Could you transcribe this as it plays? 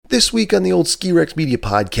This week on the old Ski Rex Media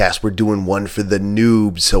podcast, we're doing one for the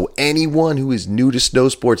noobs. So anyone who is new to snow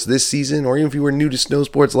sports this season, or even if you were new to snow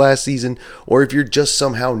sports last season, or if you're just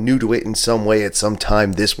somehow new to it in some way at some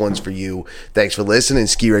time, this one's for you. Thanks for listening,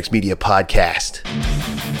 Ski Rex Media podcast.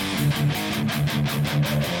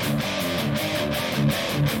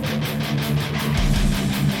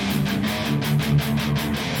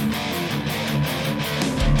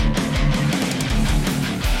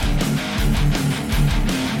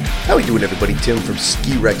 How are we doing, everybody? Tim from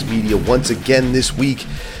Ski Rex Media once again this week.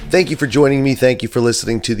 Thank you for joining me. Thank you for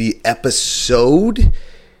listening to the episode.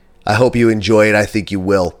 I hope you enjoy it. I think you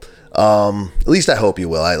will. At least I hope you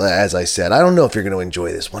will. As I said, I don't know if you're going to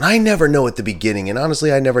enjoy this one. I never know at the beginning, and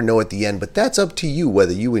honestly, I never know at the end, but that's up to you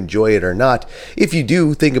whether you enjoy it or not. If you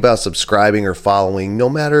do, think about subscribing or following, no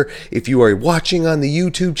matter if you are watching on the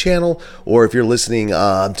YouTube channel or if you're listening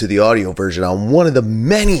to the audio version on one of the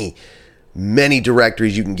many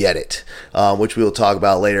directories you can get it, which we'll talk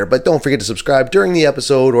about later. But don't forget to subscribe during the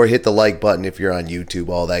episode or hit the like button if you're on YouTube,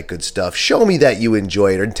 all that good stuff. Show me that you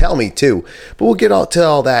enjoy it and tell me too. But we'll get to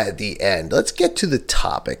all that at the end. Let's get to the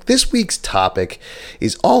topic. This week's topic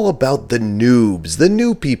is all about the noobs, the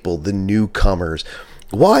new people, the newcomers.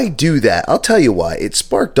 Why do that? I'll tell you why. It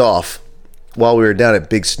sparked off while we were down at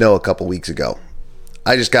Big Snow a couple weeks ago.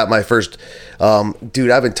 I just got my first, dude,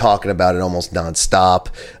 I've been talking about it almost nonstop,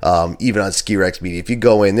 even on Ski Rex Media. If you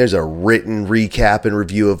go in, there's a written recap and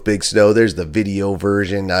review of Big Snow. There's the video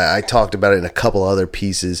version. I talked about it in a couple other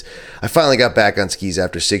pieces. I finally got back on skis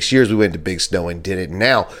after 6 years. We went to Big Snow and did it.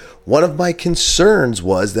 Now, one of my concerns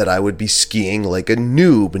was that I would be skiing like a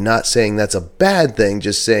noob. Not saying that's a bad thing,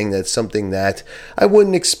 just saying that's something that I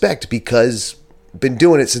wouldn't expect because been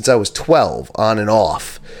doing it since I was 12, on and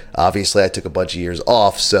off. Obviously, I took a bunch of years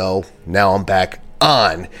off, so now I'm back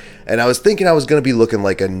on. And I was thinking I was going to be looking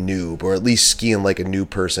like a noob, or at least skiing like a new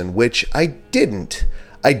person, which I didn't.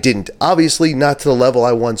 Obviously, not to the level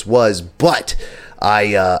I once was, but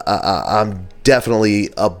I'm definitely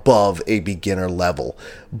above a beginner level.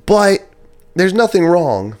 But there's nothing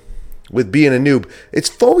wrong with being a noob.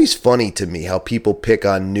 It's always funny to me how people pick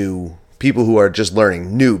on new people who are just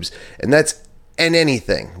learning, noobs. And that's in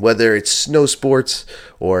anything, whether it's snow sports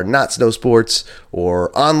or not snow sports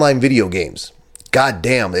or online video games. God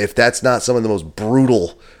damn, if that's not some of the most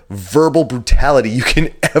brutal verbal brutality you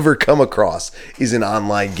can ever come across is in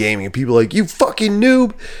online gaming. And people are like, you fucking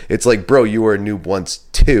noob. It's like, bro, you were a noob once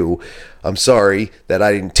too. I'm sorry that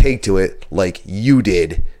I didn't take to it like you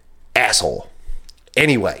did, asshole.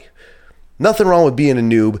 Anyway, nothing wrong with being a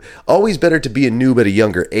noob. Always better to be a noob at a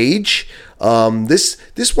younger age.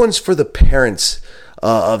 This one's for the parents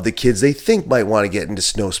of the kids they think might want to get into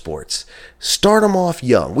snow sports. Start them off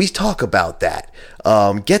young. We talk about that.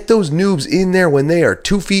 Get those noobs in there when they are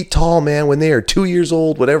 2 feet tall, man, when they are 2 years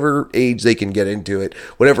old, whatever age they can get into it,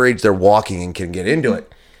 whatever age they're walking and can get into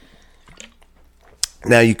it.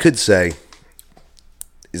 Now, you could say,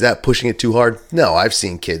 is that pushing it too hard? No, I've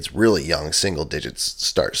seen kids really young, single digits,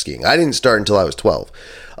 start skiing. I didn't start until I was 12,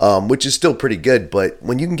 which is still pretty good. But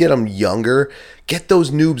when you can get them younger, get those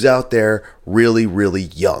noobs out there really, really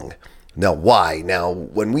young. Now, why? Now,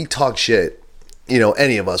 when we talk shit,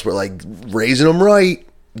 any of us, we're like raising them right,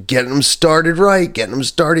 getting them started right, getting them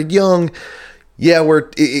started young. Yeah,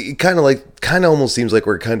 it kind of almost seems like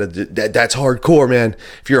we're kind of, that's hardcore, man.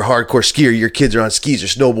 If you're a hardcore skier, your kids are on skis or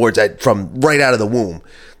snowboards from right out of the womb.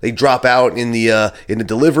 They drop out in the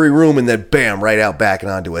delivery room and then bam, right out back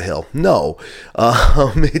and onto a hill. No,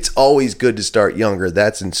 it's always good to start younger.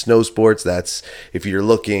 That's in snow sports. That's if you're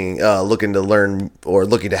looking to learn or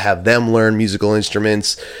looking to have them learn musical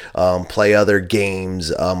instruments, play other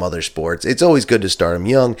games, other sports. It's always good to start them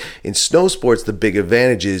young. In snow sports, the big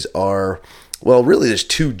advantages are, well, really, there's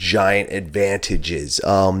two giant advantages.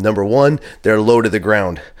 Number one, they're low to the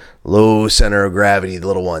ground, low center of gravity, the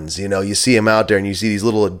little ones. You see them out there and you see these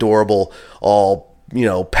little adorable, all,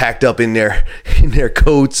 packed up in their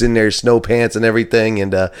coats and their snow pants and everything.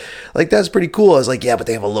 And that's pretty cool. I was like, yeah, but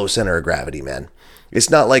they have a low center of gravity, man.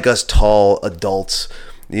 It's not like us tall adults,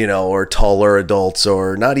 or taller adults,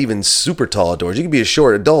 or not even super tall adults. You can be a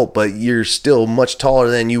short adult, but you're still much taller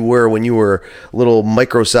than you were when you were a little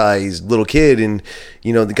micro-sized little kid, and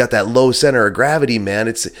they got that low center of gravity, man.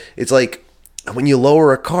 It's like when you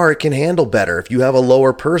lower a car, it can handle better. If you have a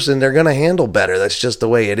lower person, they're gonna handle better. That's just the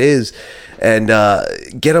way it is. And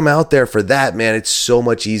get them out there for that, man. It's so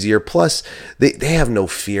much easier. Plus, they have no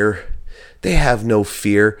fear. They have no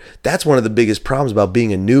fear. That's one of the biggest problems about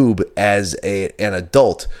being a noob as an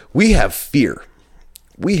adult. We have fear.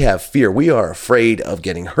 We have fear. We are afraid of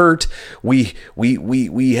getting hurt. We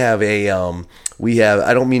have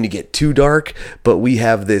I don't mean to get too dark, but we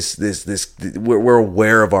have this we're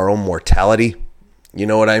aware of our own mortality. You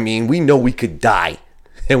know what I mean? We know we could die,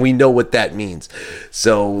 and we know what that means.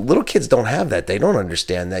 So little kids don't have that. They don't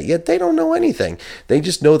understand that yet. They don't know anything. They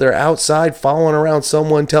just know they're outside following around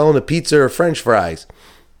someone telling a pizza or French fries.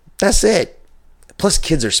 That's it. Plus,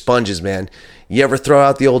 kids are sponges, man. You ever throw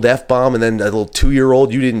out the old F-bomb and then a little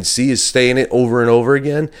 2-year-old you didn't see is saying it over and over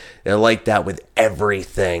again? They're like that with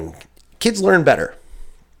everything. Kids learn better.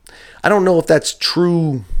 I don't know if that's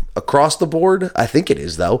true across the board. I think it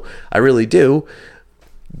is, though. I really do.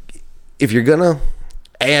 If you get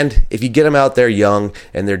them out there young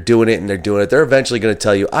and they're doing it, they're eventually going to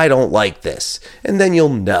tell you, I don't like this. And then you'll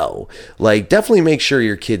know. Like, definitely make sure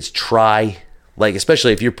your kids try. Like,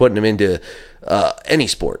 especially if you're putting them into any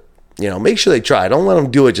sport, make sure they try. Don't let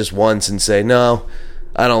them do it just once and say, no,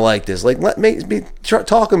 I don't like this. Like,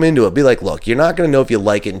 talk them into it. Be like, look, you're not going to know if you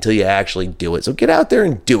like it until you actually do it. So get out there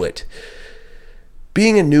and do it.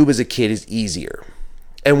 Being a noob as a kid is easier.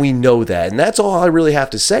 And we know that. And that's all I really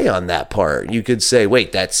have to say on that part. You could say,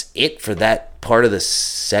 wait, that's it for that part of the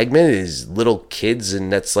segment is little kids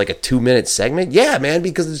and that's like a 2-minute segment? Yeah, man,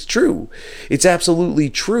 because it's true. It's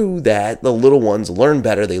absolutely true that the little ones learn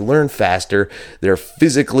better. They learn faster. They're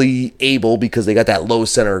physically able because they got that low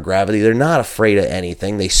center of gravity. They're not afraid of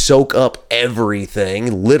anything. They soak up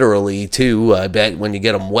everything, literally, too. I bet when you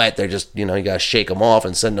get them wet, they're just, you got to shake them off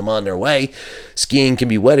and send them on their way. Skiing can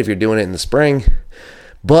be wet if you're doing it in the spring.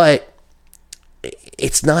 But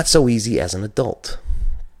it's not so easy as an adult.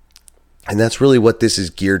 And that's really what this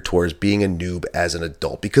is geared towards, being a noob as an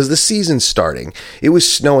adult, because the season's starting. It was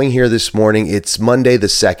snowing here this morning. It's Monday the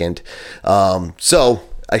 2nd. So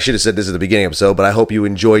I should have said this at the beginning of the episode, but I hope you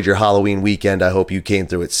enjoyed your Halloween weekend. I hope you came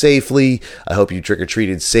through it safely. I hope you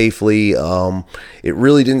trick-or-treated safely. It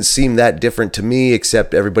really didn't seem that different to me,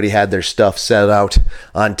 except everybody had their stuff set out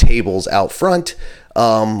on tables out front.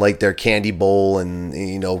 Like their candy bowl and,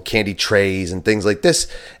 candy trays and things like this.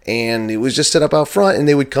 And it was just set up out front, and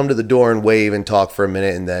they would come to the door and wave and talk for a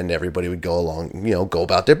minute, and then everybody would go along, go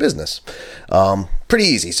about their business. Pretty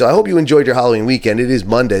easy. So I hope you enjoyed your Halloween weekend. It is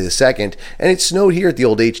Monday the 2nd, and it snowed here at the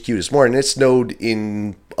old HQ this morning. It snowed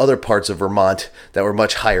in other parts of Vermont that were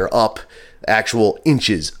much higher up, actual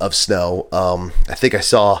inches of snow. I think I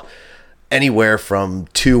saw anywhere from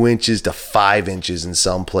 2 inches to 5 inches in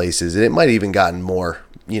some places. And it might have even gotten more,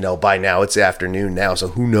 by now. It's afternoon now, so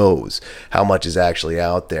who knows how much is actually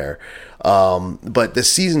out there. But the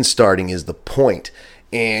season starting is the point.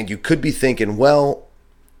 And you could be thinking, well,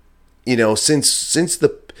 since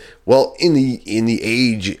in the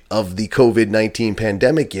age of the COVID-19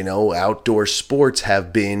 pandemic, outdoor sports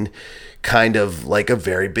have been kind of like a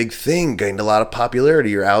very big thing, gained a lot of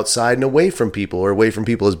popularity. You're outside and away from people, or away from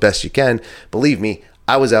people as best you can. Believe me,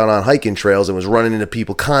 I was out on hiking trails and was running into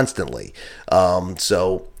people constantly.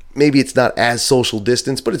 So maybe it's not as social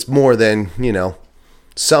distance, but it's more than,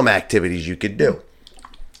 some activities you could do.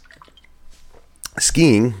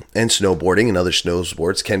 Skiing and snowboarding and other snow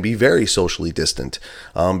sports can be very socially distant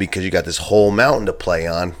because you got this whole mountain to play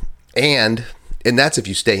on. And that's if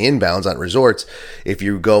you stay inbounds on resorts. If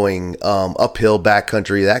you're going uphill,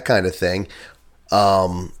 backcountry, that kind of thing,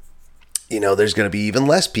 there's going to be even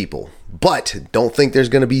less people. But don't think there's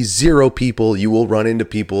going to be zero people. You will run into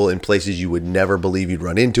people in places you would never believe you'd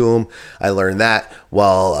run into them. I learned that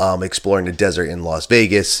while exploring the desert in Las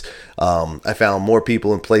Vegas. I found more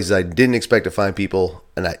people in places I didn't expect to find people,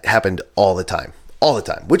 and that happened all the time,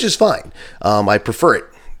 which is fine. I prefer it.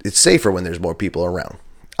 It's safer when there's more people around.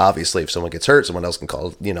 Obviously, if someone gets hurt, someone else can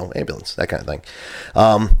call, ambulance, that kind of thing.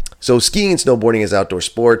 So skiing and snowboarding is outdoor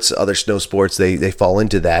sports. Other snow sports, they fall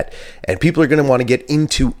into that. And people are going to want to get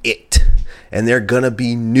into it. And they're going to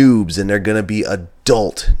be noobs, and they're going to be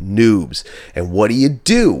adult noobs. And what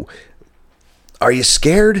do? Are you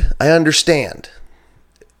scared? I understand.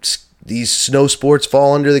 These snow sports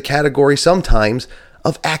fall under the category sometimes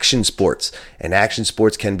of action sports. And action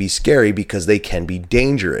sports can be scary because they can be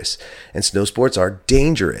dangerous. And snow sports are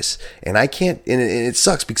dangerous. And it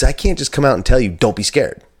sucks because I can't just come out and tell you, don't be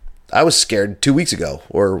scared. I was scared 2 weeks ago,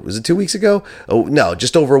 or was it 2 weeks ago? Oh, no,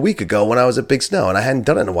 just over a week ago when I was at Big Snow, and I hadn't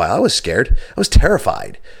done it in a while. I was scared. I was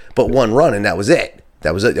terrified. But one run, and that was it.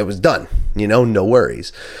 That was it. It was done. No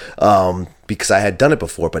worries. Because I had done it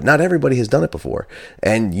before, but not everybody has done it before.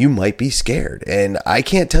 And you might be scared. And I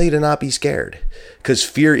can't tell you to not be scared, because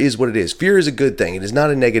fear is what it is. Fear is a good thing. It is not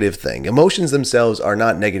a negative thing. Emotions themselves are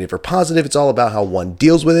not negative or positive. It's all about how one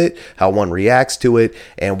deals with it, how one reacts to it,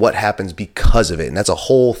 and what happens because of it. And that's a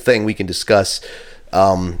whole thing we can discuss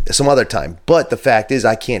some other time. But the fact is,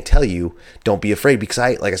 I can't tell you don't be afraid, because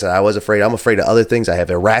like I said, I was afraid. I'm afraid of other things. I have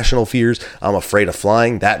irrational fears. I'm afraid of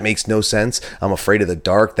flying. That makes no sense. I'm afraid of the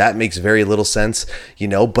dark. That makes very little sense,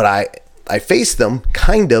 but I face them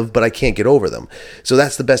kind of, but I can't get over them. So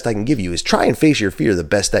that's the best I can give you, is try and face your fear the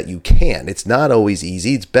best that you can. It's not always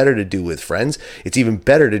easy. It's better to do with friends. It's even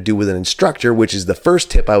better to do with an instructor, which is the first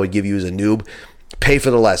tip I would give you as a noob. Pay for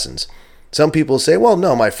the lessons. Some people say, well,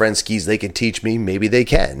 no, my friend skis, they can teach me. Maybe they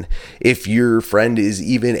can. If your friend is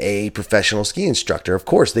even a professional ski instructor, of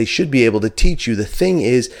course, they should be able to teach you. The thing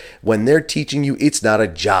is, when they're teaching you, it's not a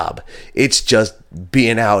job. It's just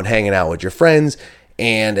being out and hanging out with your friends.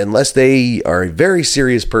 And unless they are a very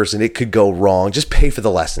serious person, it could go wrong. Just pay for the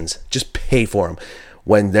lessons. Just pay for them.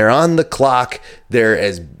 When they're on the clock,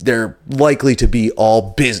 they're likely to be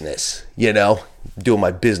all business, doing my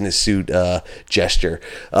business suit gesture.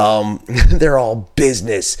 They're all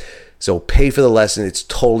business. So pay for the lesson. It's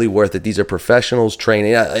totally worth it. These are professionals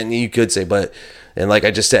training. And you could say, and like I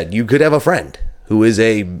just said, you could have a friend who is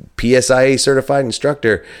a PSIA certified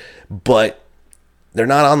instructor, but they're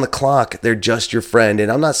not on the clock. They're just your friend. And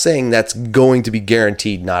I'm not saying that's going to be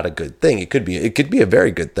guaranteed not a good thing. It could be a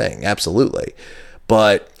very good thing. Absolutely.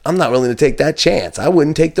 But I'm not willing to take that chance. I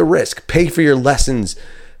wouldn't take the risk. Pay for your lessons.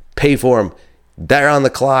 Pay for them. They're on the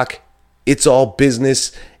clock. It's all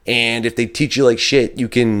business. And if they teach you like shit, you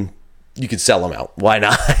can sell them out. Why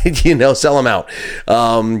not? Sell them out.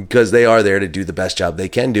 Because they are there to do the best job they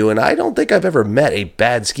can do. And I don't think I've ever met a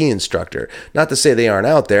bad ski instructor. Not to say they aren't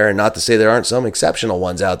out there, and not to say there aren't some exceptional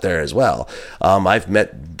ones out there as well. I've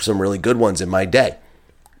met some really good ones in my day.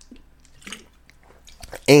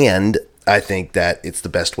 And I think that it's the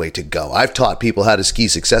best way to go. I've taught people how to ski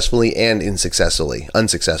successfully and unsuccessfully.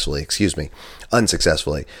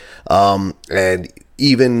 And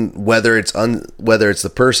even whether it's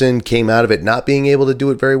the person came out of it not being able to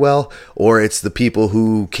do it very well, or it's the people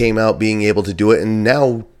who came out being able to do it, and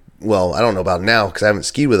now, well, I don't know about now because I haven't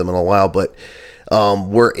skied with them in a while, but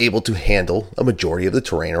were able to handle a majority of the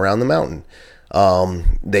terrain around the mountain.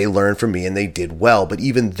 They learned from me and they did well, but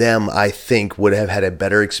even them, I think, would have had a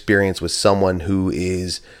better experience with someone who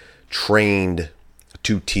is trained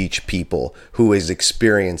to teach people, who is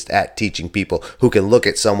experienced at teaching people, who can look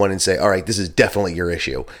at someone and say, all right, this is definitely your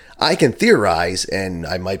issue. I can theorize, and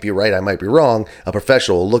I might be right, I might be wrong. A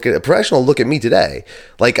professional will look at me today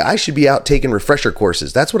like I should be out taking refresher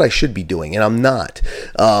courses. That's what I should be doing, and I'm not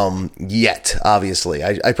yet, obviously.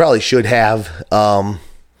 I probably should have.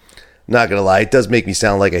 Not going to lie, it does make me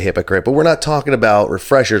sound like a hypocrite, but we're not talking about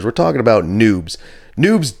refreshers. We're talking about noobs.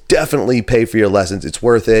 Noobs definitely pay for your lessons. It's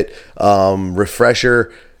worth it.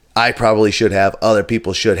 Refresher, I probably should have. Other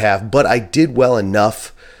people should have. But I did well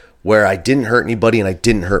enough where I didn't hurt anybody and I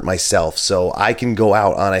didn't hurt myself. So I can go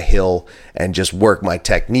out on a hill and just work my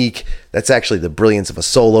technique. That's actually the brilliance of a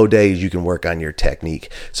solo day, is you can work on your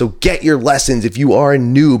technique. So get your lessons. If you are a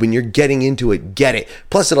noob and you're getting into it, get it.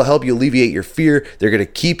 Plus, it'll help you alleviate your fear. They're going to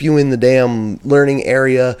keep you in the damn learning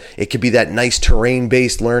area. It could be that nice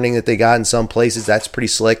terrain-based learning that they got in some places. That's pretty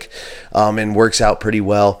slick and works out pretty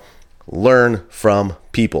well. Learn from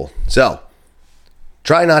people. So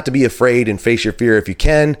try not to be afraid and face your fear if you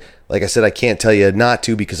can. Like I said, I can't tell you not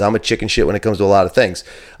to, because I'm a chicken shit when it comes to a lot of things.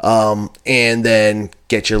 And then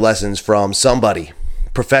get your lessons from somebody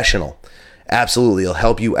professional. Absolutely, it'll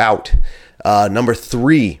help you out. Number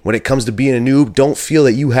 3, when it comes to being a noob, don't feel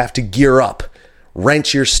that you have to gear up.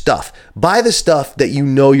 Rent your stuff. Buy the stuff that you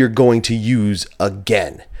know you're going to use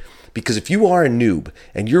again. Because if you are a noob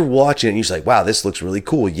and you're watching it and you're like, wow, this looks really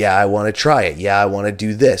cool. Yeah, I want to try it. Yeah, I want to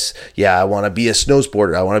do this. Yeah, I want to be a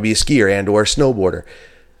snowboarder. I want to be a skier and or a snowboarder.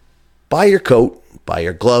 Buy your coat, buy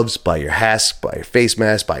your gloves, buy your hats, buy your face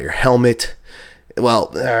mask, buy your helmet. Well,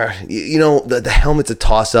 the helmet's a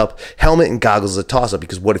toss-up. Helmet and goggles is a toss-up,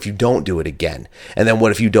 because what if you don't do it again? And then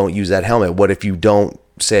what if you don't use that helmet? What if you don't,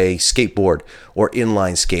 say, skateboard or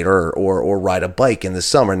inline skate or ride a bike in the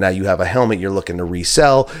summer? Now you have a helmet you're looking to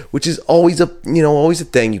resell, which is always a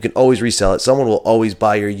thing. You can always resell it. Someone will always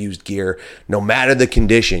buy your used gear, no matter the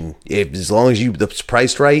condition. As long as the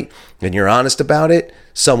priced right and you're honest about it,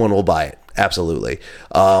 someone will buy it. Absolutely.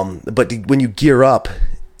 But when you gear up,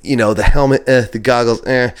 the helmet, the goggles,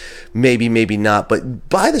 maybe not. But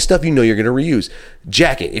buy the stuff you know you're going to reuse.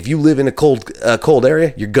 Jacket, if you live in a cold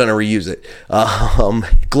area, you're going to reuse it.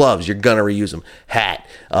 Gloves, you're going to reuse them. Hat,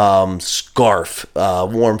 scarf,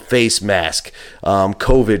 warm face mask,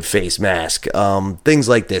 COVID face mask, things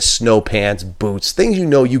like this. Snow pants, boots, things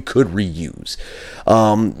you could reuse.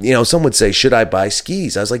 Some would say, should I buy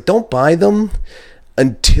skis? I was like, don't buy them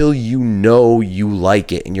until you know you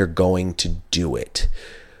like it and you're going to do it.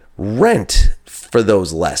 rent for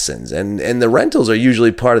those lessons, and the rentals are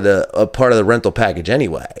usually part of the rental package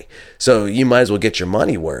anyway. So you might as well get your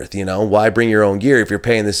money worth. Why bring your own gear if you're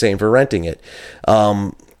paying the same for renting it?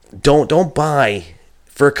 Don't buy,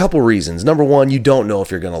 for a couple reasons. Number one, you don't know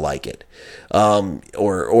if you're going to like it.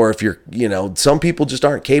 Or if you're, some people just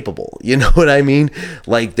aren't capable. You know what I mean?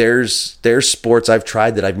 Like there's sports I've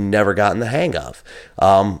tried that I've never gotten the hang of.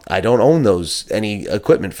 I don't own any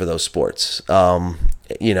equipment for those sports.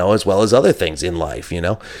 As well as other things in life,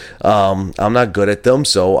 I'm not good at them,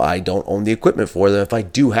 so I don't own the equipment for them. If I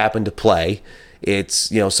do happen to play,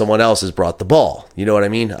 it's, someone else has brought the ball. You know what I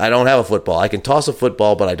mean? I don't have a football. I can toss a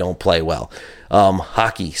football, but I don't play well.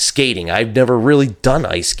 Hockey, skating. I've never really done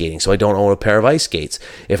ice skating, so I don't own a pair of ice skates.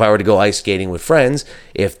 If I were to go ice skating with friends,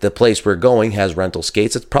 if the place we're going has rental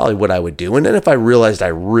skates, that's probably what I would do. And then if I realized I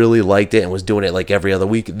really liked it and was doing it like every other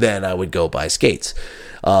week, then I would go buy skates.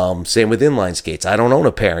 Same with inline skates. I don't own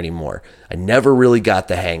a pair anymore. I never really got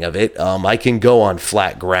the hang of it. I can go on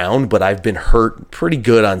flat ground, but I've been hurt pretty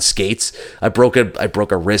good on skates. I broke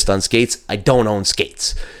a wrist on skates. I don't own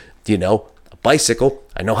skates. A bicycle,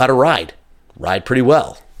 I know how to ride pretty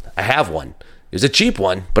well. I have one. It's a cheap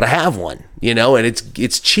one, but I have one, and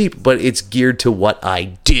it's cheap, but it's geared to what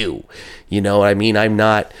I do. You know what I mean? I'm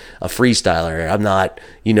not a freestyler. I'm not,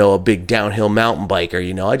 a big downhill mountain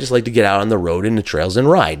biker. I just like to get out on the road and the trails and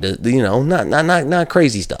ride, not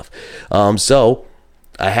crazy stuff. So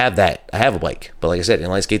I have that. I have a bike, but like I said,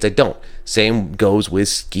 inline skates, I don't. Same goes with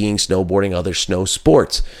skiing, snowboarding, other snow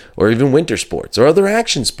sports, or even winter sports, or other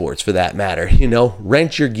action sports for that matter.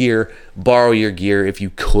 Rent your gear, borrow your gear if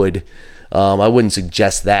you could. I wouldn't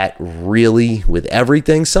suggest that really with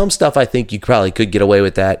everything. Some stuff I think you probably could get away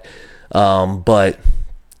with that, but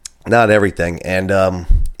not everything. And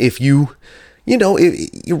if you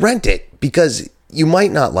rent it because you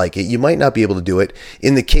might not like it, you might not be able to do it.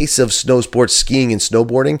 In the case of snow sports, skiing and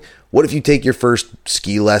snowboarding, what if you take your first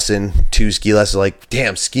ski lesson, 2 ski lessons, like,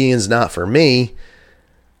 damn, skiing's not for me,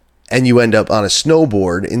 and you end up on a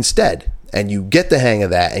snowboard instead, and you get the hang of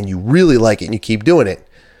that, and you really like it, and you keep doing it.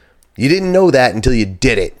 You didn't know that until you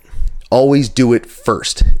did it. Always do it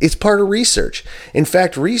first. It's part of research. In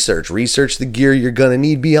fact, research the gear you're going to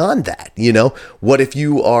need beyond that. What if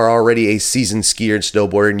you are already a seasoned skier and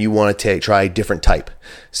snowboarder and you want to try a different type,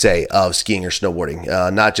 say, of skiing or snowboarding,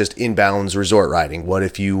 not just inbounds resort riding? What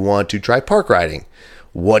if you want to try park riding?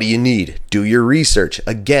 What do you need? Do your research.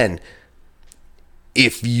 Again,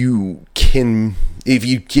 if you can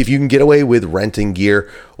get away with renting gear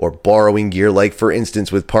or borrowing gear, like for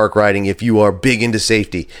instance with park riding, if you are big into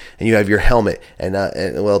safety and you have your helmet and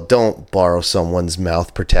don't borrow someone's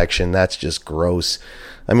mouth protection. That's just gross.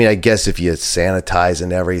 I mean, I guess if you sanitize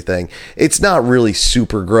and everything, it's not really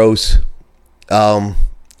super gross.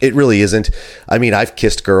 It really isn't. I mean, I've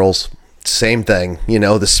kissed girls. Same thing,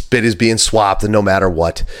 the spit is being swapped no matter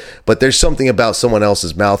what. But there's something about someone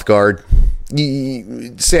else's mouth guard.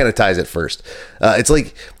 You sanitize it first. It's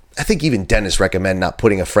like, I think even dentists recommend not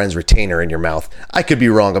putting a friend's retainer in your mouth. I could be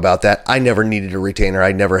wrong about that. I never needed a retainer.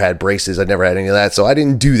 I never had braces. I never had any of that. So I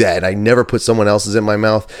didn't do that. I never put someone else's in my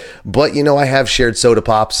mouth. But, I have shared soda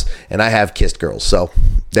pops and I have kissed girls. So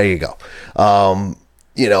there you go.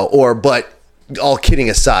 But all kidding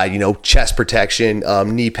aside, chest protection,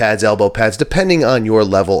 knee pads, elbow pads, depending on your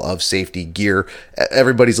level of safety gear,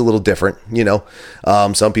 everybody's a little different,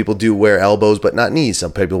 some people do wear elbows, but not knees.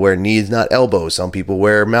 Some people wear knees, not elbows. Some people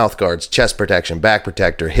wear mouth guards, chest protection, back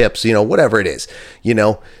protector, hips, whatever it is,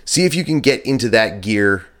 see if you can get into that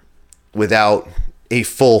gear without a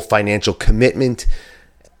full financial commitment.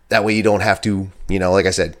 That way you don't have to, like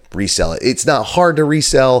I said, resell it. It's not hard to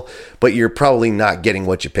resell, but you're probably not getting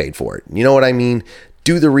what you paid for it. You know what I mean?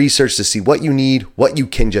 Do the research to see what you need, what you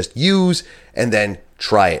can just use, and then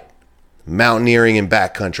try it. Mountaineering and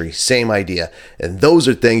backcountry, same idea. And those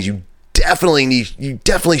are things you definitely need. You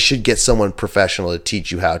definitely should get someone professional to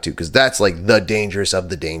teach you how to, because that's like the dangerous of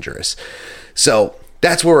the dangerous. So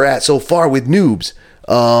that's where we're at so far with noobs.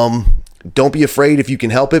 Don't be afraid if you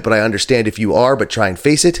can help it, but I understand if you are, but try and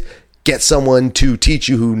face it. Get someone to teach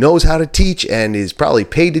you who knows how to teach and is probably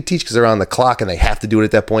paid to teach because they're on the clock and they have to do it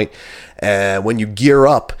at that point. When you gear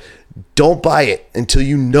up, don't buy it until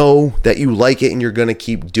you know that you like it and you're going to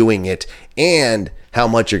keep doing it and how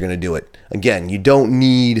much you're going to do it. Again, you don't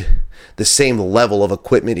need the same level of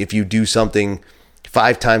equipment if you do something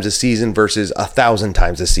 5 times a season versus 1,000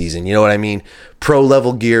 times a season. You know what I mean? Pro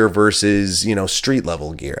level gear versus, street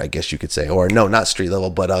level gear, I guess you could say. Or no, not street level,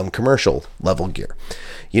 but commercial level gear.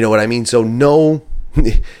 You know what I mean? So know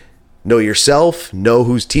yourself, know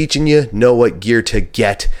who's teaching you, know what gear to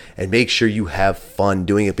get, and make sure you have fun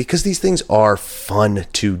doing it because these things are fun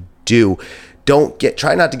to do.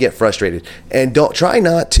 Try not to get frustrated, and don't try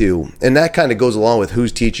not to. And that kind of goes along with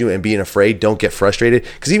who's teaching you and being afraid. Don't get frustrated,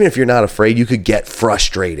 because even if you're not afraid, you could get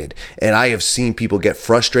frustrated. And I have seen people get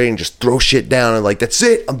frustrated and just throw shit down and like, that's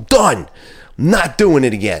it, I'm done. I'm not doing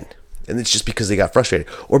it again. And it's just because they got frustrated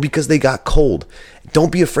or because they got cold.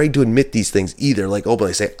 Don't be afraid to admit these things either. Like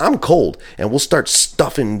openly say, I'm cold, and we'll start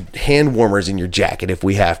stuffing hand warmers in your jacket if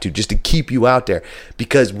we have to, just to keep you out there.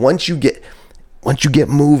 Because once you get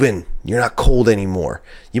moving, you're not cold anymore.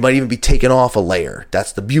 You might even be taking off a layer.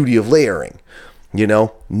 That's the beauty of layering.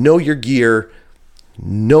 Know your gear,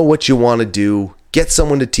 know what you want to do. Get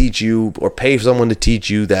someone to teach you, or pay someone to teach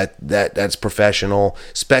you that's professional,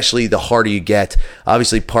 especially the harder you get.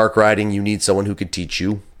 Obviously, park riding, you need someone who can teach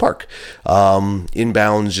you park.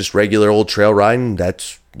 Inbounds, just regular old trail riding,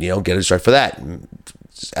 that's, get a start for that.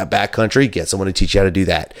 At backcountry, get someone to teach you how to do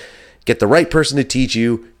that. Get the right person to teach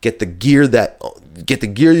you, get the gear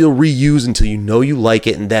you'll reuse until you like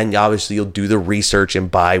it, and then obviously you'll do the research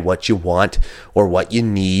and buy what you want or what you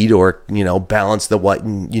need, or balance the what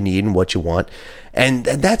you need and what you want. And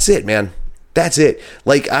that's it, man. That's it.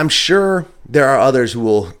 Like, I'm sure there are others who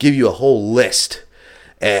will give you a whole list,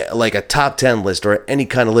 like a top 10 list or any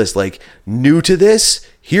kind of list, like, new to this,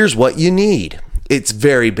 here's what you need. It's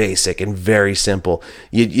very basic and very simple.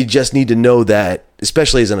 You just need to know that,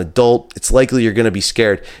 especially as an adult, it's likely you're going to be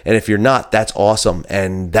scared. And if you're not, that's awesome.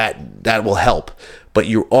 And that will help. But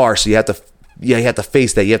you are, so you have to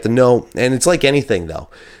face that. You have to know. And it's like anything, though.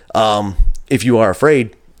 If you are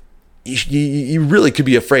afraid, you really could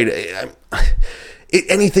be afraid.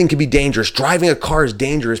 Anything can be dangerous. Driving a car is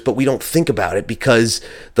dangerous, but we don't think about it because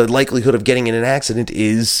the likelihood of getting in an accident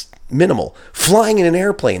is minimal. Flying in an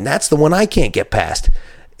airplane, that's the one I can't get past.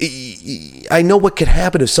 I know what could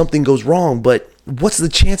happen if something goes wrong, but what's the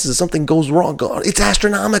chances that something goes wrong? It's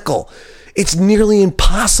astronomical. It's nearly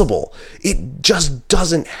impossible. It just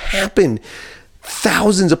doesn't happen.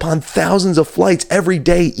 Thousands upon thousands of flights every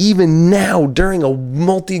day, even now during a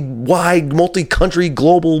multi-country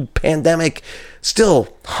global pandemic. Still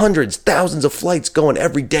hundreds, thousands of flights going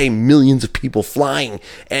every day, millions of people flying,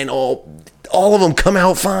 and all of them come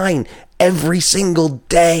out fine every single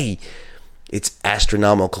day. It's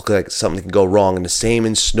astronomical that something can go wrong. And the same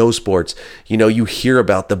in snow sports. You hear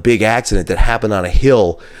about the big accident that happened on a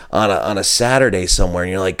hill on a Saturday somewhere,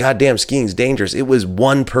 and you're like, God damn, skiing's dangerous. It was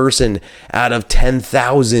one person out of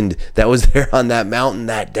 10,000 that was there on that mountain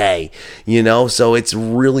that day. So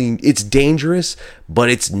it's dangerous, but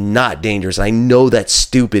it's not dangerous. I know that's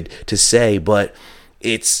stupid to say, but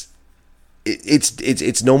it's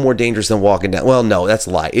no more dangerous than walking down. Well, no, that's a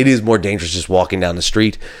lie. It is more dangerous just walking down the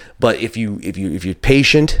street. But if you're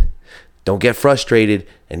patient, don't get frustrated,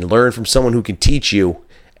 and learn from someone who can teach you,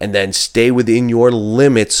 and then stay within your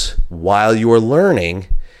limits while you're learning,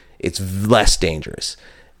 it's less dangerous.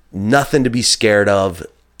 Nothing to be scared of,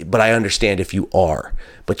 but I understand if you are.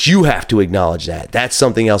 But you have to acknowledge that. That's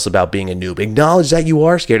something else about being a noob. Acknowledge that you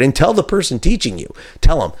are scared, and tell the person teaching you.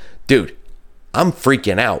 Tell them, dude, I'm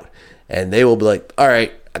freaking out. And they will be like, all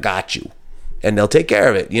right, I got you. And they'll take care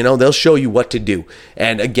of it. They'll show you what to do.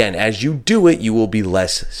 And again, as you do it, you will be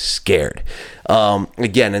less scared.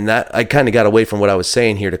 Again, and that I kind of got away from what I was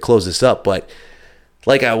saying here to close this up. But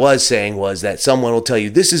like I was saying was that someone will tell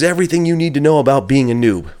you, this is everything you need to know about being a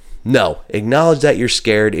noob. No, acknowledge that you're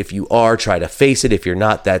scared. If you are, try to face it. If you're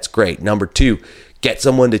not, that's great. Number 2, get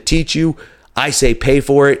someone to teach you. I say pay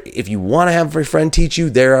for it. If you want to have a friend teach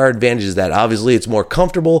you, there are advantages to that. Obviously, it's more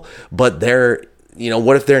comfortable, but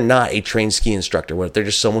what if they're not a trained ski instructor? What if they're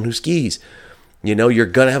just someone who skis? You're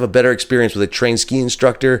going to have a better experience with a trained ski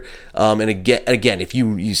instructor. And again, if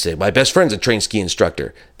you say, my best friend's a trained ski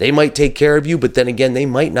instructor, they might take care of you, but then again, they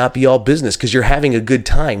might not be all business because you're having a good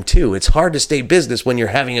time too. It's hard to stay business when you're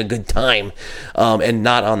having a good time and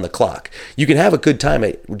not on the clock. You can have a good time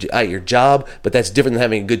at your job, but that's different than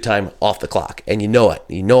having a good time off the clock. And you know it.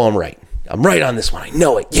 You know I'm right. I'm right on this one. I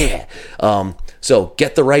know it. Yeah. So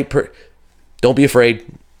get the right don't be afraid.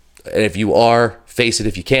 And if you are, face it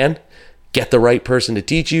if you can. Get the right person to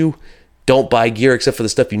teach you. Don't buy gear except for the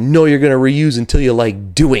stuff you're going to reuse until you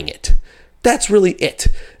like doing it. That's really it.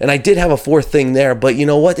 And I did have a 4th thing there, but you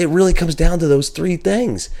know what? It really comes down to those 3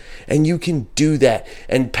 things. And you can do that.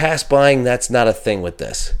 And pass buying, that's not a thing with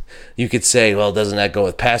this. You could say, well, doesn't that go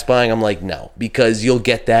with pass buying? I'm like, no, because you'll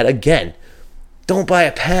get that again. Don't buy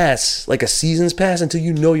a pass, like a season's pass, until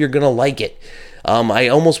you know you're going to like it. I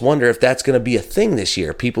almost wonder if that's going to be a thing this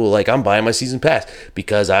year. People are like, I'm buying my season pass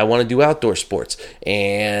because I want to do outdoor sports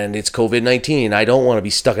and it's COVID-19 and I don't want to be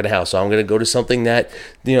stuck in a house. So I'm going to go to something that,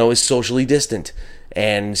 is socially distant.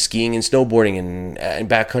 and skiing and snowboarding and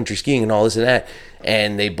backcountry skiing and all this and that,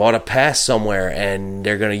 and they bought a pass somewhere and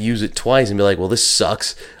they're going to use it twice and be like, well, this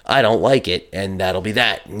sucks, I don't like it, and that'll be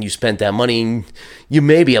that. And you spent that money and you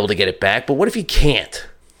may be able to get it back, but what if you can't?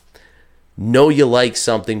 Know you like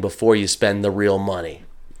something before you spend the real money.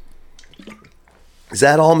 Does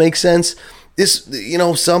that all make sense?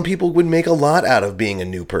 Some people would make a lot out of being a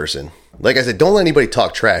new person. Like I said, don't let anybody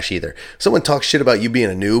talk trash either. If someone talks shit about you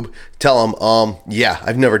being a noob, tell them, yeah,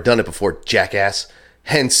 I've never done it before, jackass.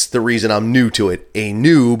 Hence the reason I'm new to it, a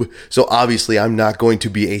noob. So obviously I'm not going to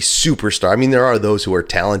be a superstar. I mean, there are those who are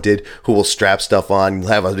talented, who will strap stuff on,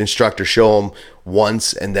 have an instructor show them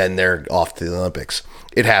once, and then they're off to the Olympics.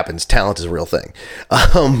 It happens. Talent is a real thing.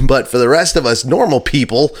 But for the rest of us normal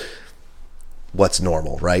people, what's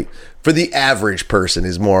normal, right? For the average person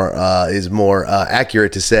is more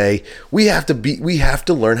accurate to say we have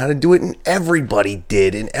to learn how to do it, and everybody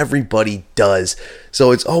did and everybody does.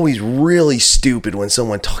 So it's always really stupid when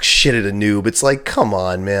someone talks shit at a noob. It's like, come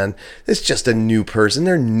on, man, it's just a new person.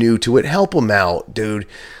 They're new to it. Help them out, dude.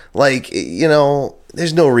 Like,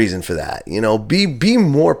 there's no reason for that. Be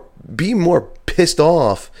more pissed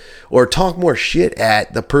off or talk more shit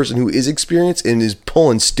at the person who is experienced and is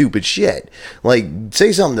pulling stupid shit. Like,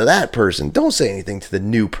 say something to that person. Don't say anything to the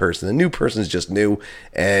new person. The new person is just new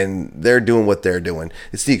and they're doing what they're doing.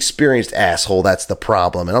 It's the experienced asshole that's the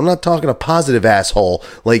problem. And I'm not talking a positive asshole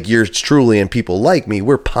like yours truly and people like me.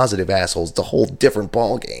 We're positive assholes. It's a whole different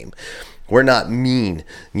ball game. We're not mean.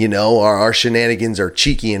 Our shenanigans are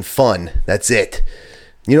cheeky and fun. That's it.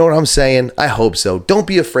 You know what I'm saying? I hope so. Don't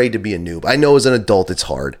be afraid to be a noob. I know as an adult it's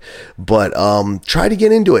hard, but try to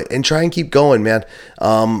get into it and try and keep going, man.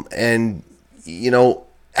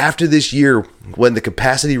 After this year, when the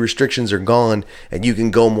capacity restrictions are gone and you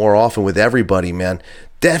can go more often with everybody, man,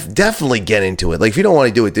 definitely get into it. Like, if you don't want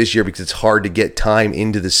to do it this year because it's hard to get time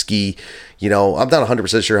into the ski, I'm not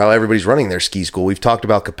 100% sure how everybody's running their ski school. We've talked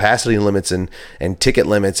about capacity limits and ticket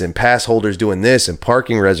limits and pass holders doing this and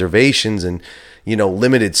parking reservations and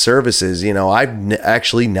limited services. I've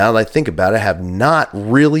actually, now that I think about it, have not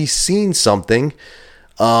really seen something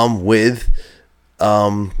we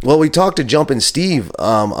talked to Jumpin' Steve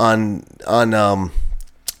on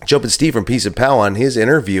Jumpin' Steve from Peace and Pow on his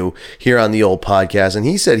interview here on the old podcast, and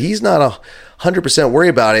he said he's not 100% worried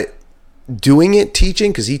about it doing it,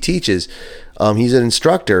 teaching, because he teaches. He's an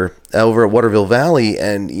instructor over at Waterville Valley,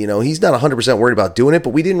 and he's not 100% worried about doing it, but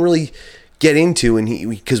we didn't really get into, and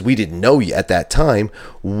because we didn't know at that time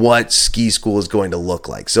what ski school is going to look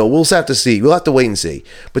like. So we'll have to see. We'll have to wait and see.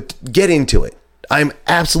 But get into it. I'm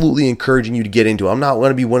absolutely encouraging you to get into it. I'm not going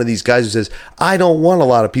to be one of these guys who says, I don't want a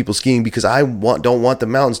lot of people skiing because I don't want the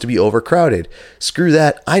mountains to be overcrowded. Screw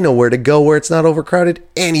that. I know where to go where it's not overcrowded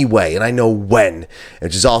anyway, and I know when,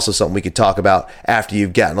 which is also something we could talk about after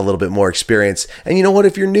you've gotten a little bit more experience. And you know what?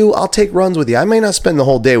 If you're new, I'll take runs with you. I may not spend the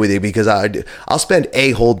whole day with you because I'll spend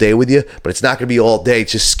a whole day with you, but it's not going to be all day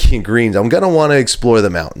just skiing greens. I'm going to want to explore the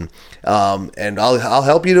mountain. And I'll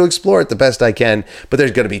help you to explore it the best I can, but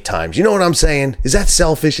there's going to be times. You know what I'm saying? Is that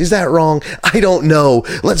selfish? Is that wrong? I don't know.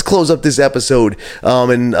 Let's close up this episode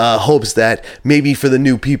in hopes that maybe for the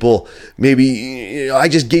new people, maybe I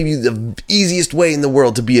just gave you the easiest way in the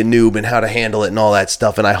world to be a noob and how to handle it and all that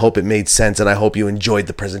stuff, and I hope it made sense, and I hope you enjoyed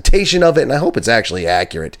the presentation of it, and I hope it's actually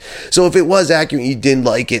accurate. So if it was accurate and you didn't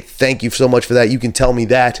like it, thank you so much for that. You can tell me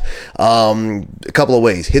that a couple of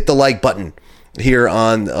ways. Hit the like button here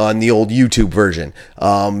on the old YouTube version.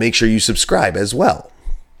 Make sure you subscribe as well,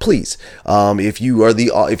 please. If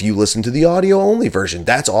you listen to the audio only version,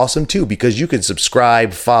 that's awesome too, because you can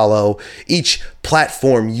subscribe, follow. Each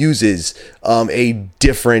platform uses a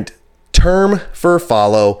different term for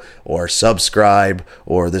follow or subscribe,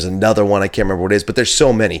 or there's another one, I can't remember what it is, but there's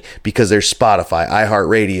so many because there's Spotify,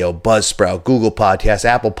 iHeartRadio, Buzzsprout, Google Podcasts,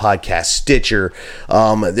 Apple Podcasts, Stitcher.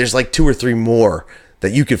 There's like 2 or 3 more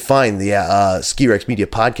that you could find the Ski Rex Media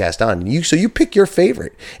podcast on. So you pick your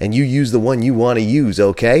favorite and you use the one you want to use,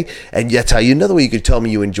 okay? And that's how another way you could tell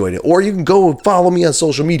me you enjoyed it. Or you can go and follow me on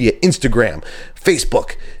social media, Instagram,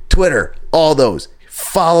 Facebook, Twitter, all those.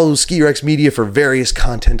 Follow Ski Rex Media for various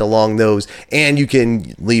content along those, and you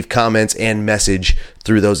can leave comments and message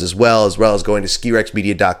through those as well as going to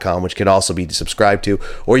skirexmedia.com, which can also be subscribed to.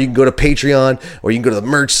 Or you can go to Patreon, or you can go to the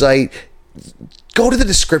merch site. Go to the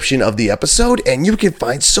description of the episode and you can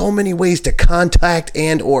find so many ways to contact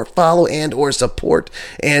and or follow and or support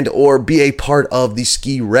and or be a part of the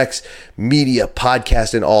Ski Rex Media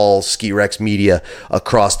podcast and all Ski Rex Media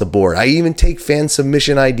across the board. I even take fan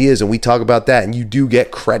submission ideas and we talk about that, and you do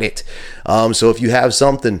get credit. So if you have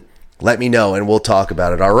something let me know and we'll talk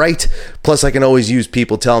about it, all right? Plus, I can always use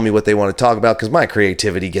people telling me what they want to talk about because my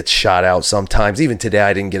creativity gets shot out sometimes. Even today,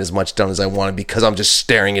 I didn't get as much done as I wanted because I'm just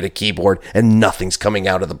staring at a keyboard and nothing's coming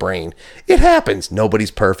out of the brain. It happens.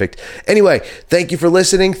 Nobody's perfect. Anyway, thank you for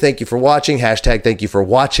listening. Thank you for watching. Hashtag thank you for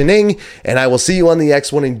watching. And I will see you on the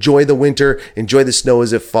next one. Enjoy the winter. Enjoy the snow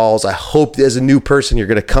as it falls. I hope as a new person, you're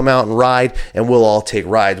going to come out and ride, and we'll all take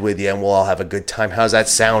rides with you and we'll all have a good time. How's that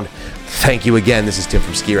sound? Thank you again. This is Tim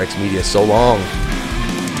from Ski Rex Media. So long.